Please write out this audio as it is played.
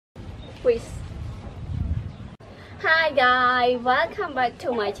fish. Hi guys, welcome back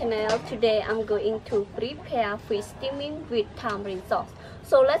to my channel. Today I'm going to prepare fish steaming with tamarind sauce.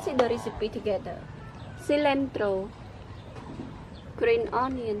 So let's see the recipe together. Cilantro, green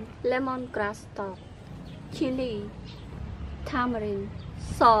onion, lemongrass stalk, chili, tamarind,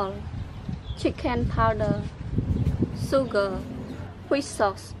 salt, chicken powder, sugar, fish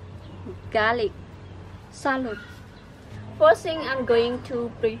sauce, garlic, salad. First thing, I'm going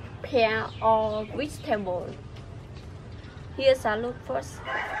to prepare all vegetables. Here's salad first.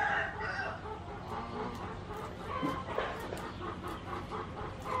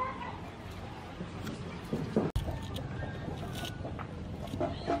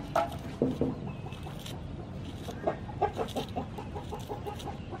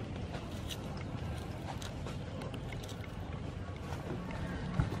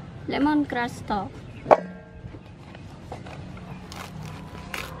 Lemongrass stalk.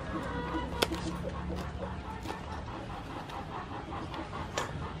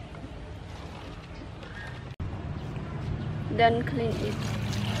 Then clean it.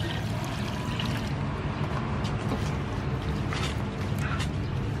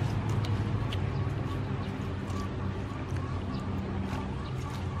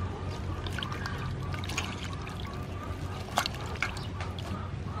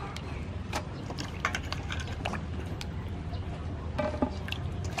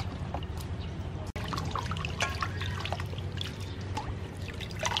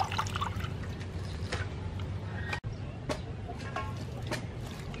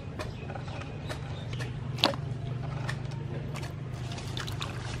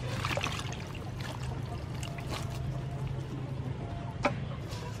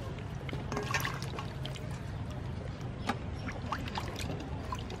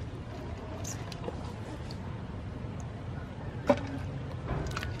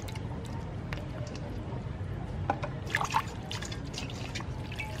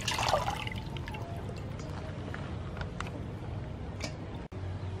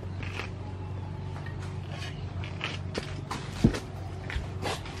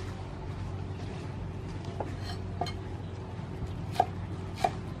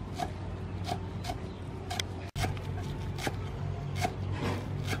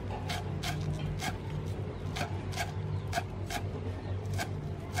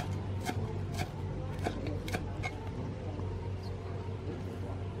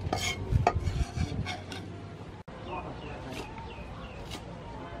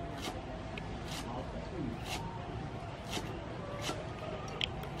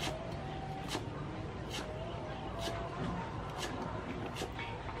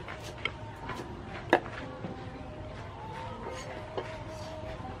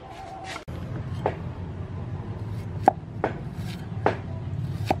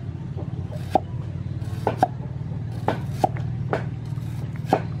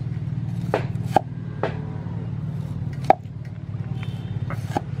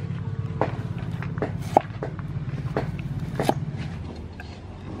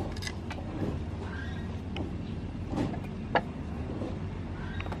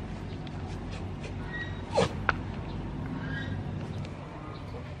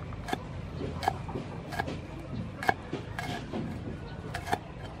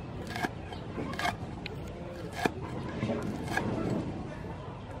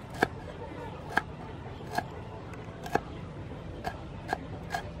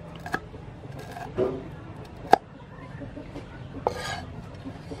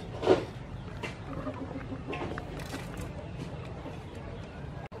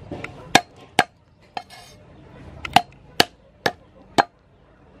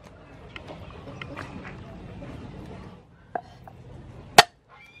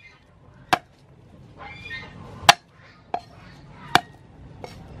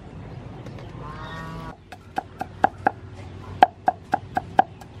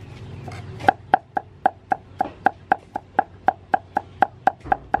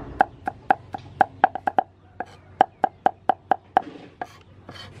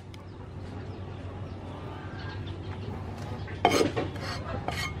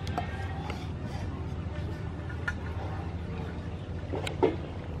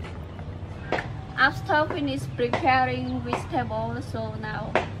 After finish preparing vegetables, so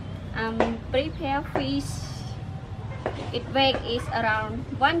now prepare fish. Its weight is around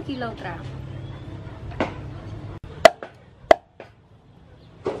 1 kilogram.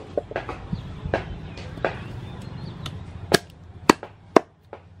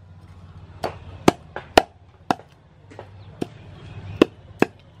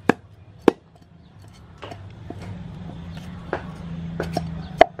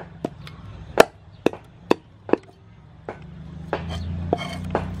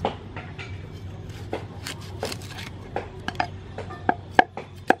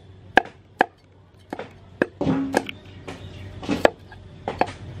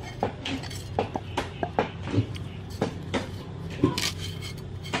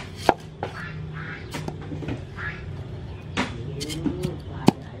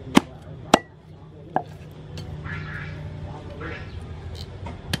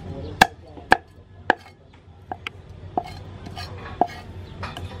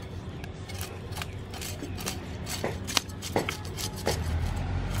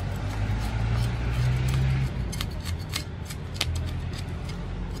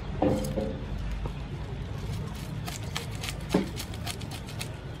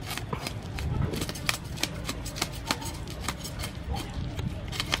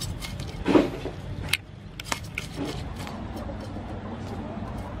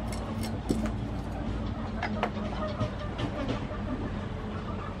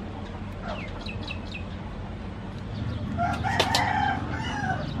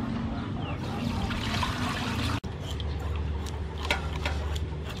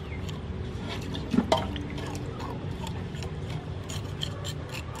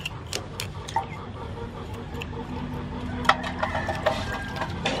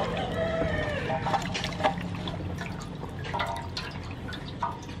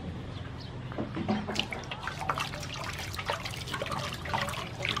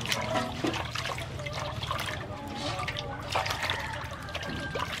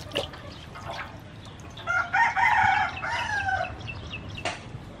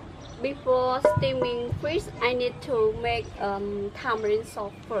 Before steaming fish, I need to make tamarind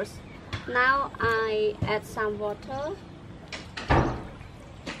sauce first. Now I add some water.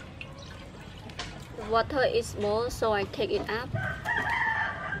 The water is small, so I take it up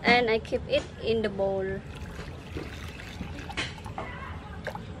and I keep it in the bowl.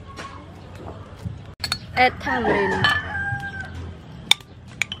 Add tamarind.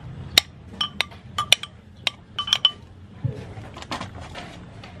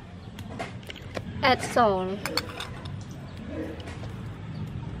 Add salt.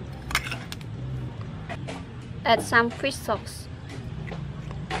 Add some fish sauce.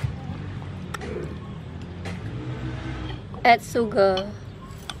 Add sugar.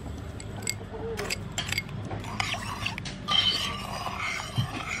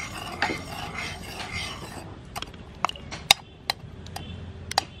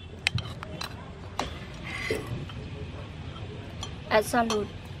 Add salad.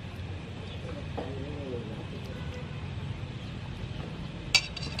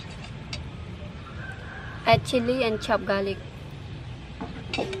 Add chili and chopped garlic.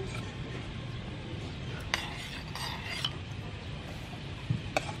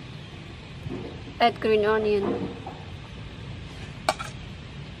 Add green onion.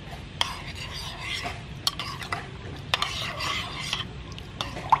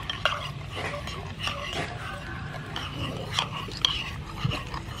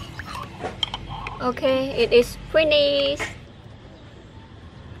 Okay, it is finished.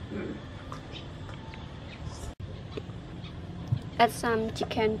 Add some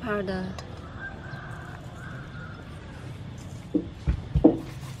chicken powder.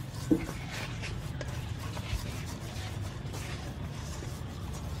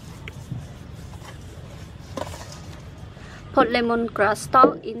 Put lemongrass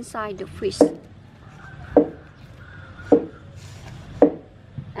stalk inside the fish.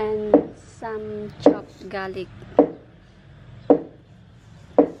 And some chopped garlic.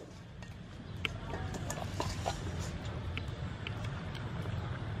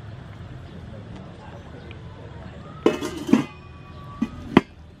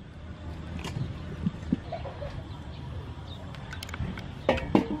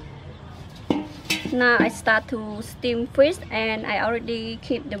 Now I start to steam fish and I already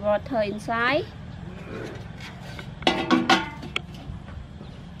keep the water inside.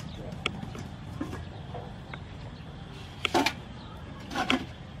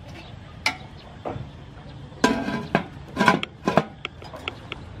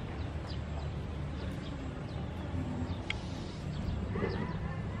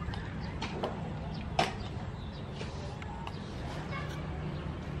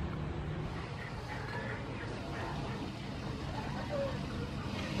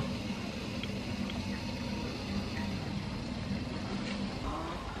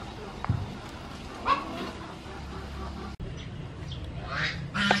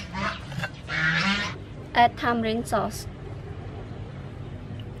 Add tamarind sauce.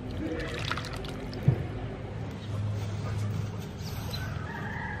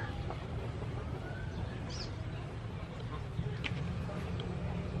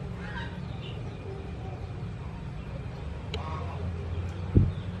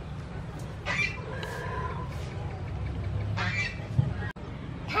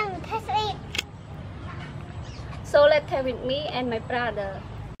 So let's have with me and my brother.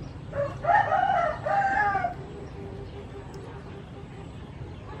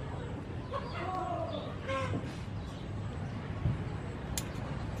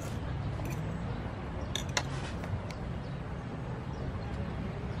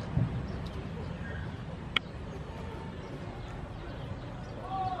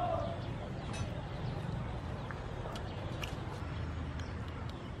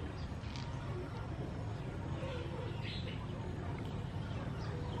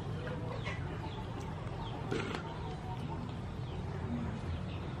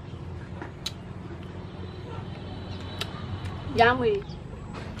 Yummy.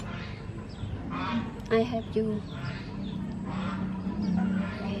 I have you.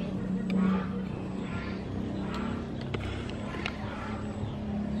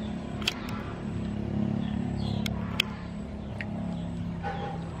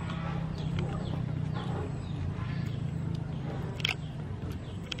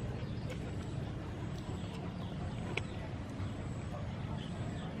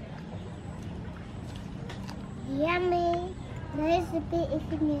 Yummy. The recipe is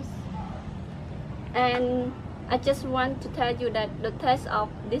finished. And I just want to tell you that the taste of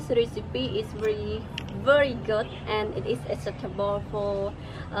this recipe is very good, and it is acceptable for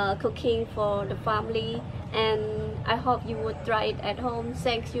cooking for the family, and I hope you would try it at home.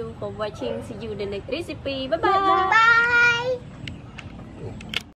 Thank you for watching. See you in the next recipe. Bye bye.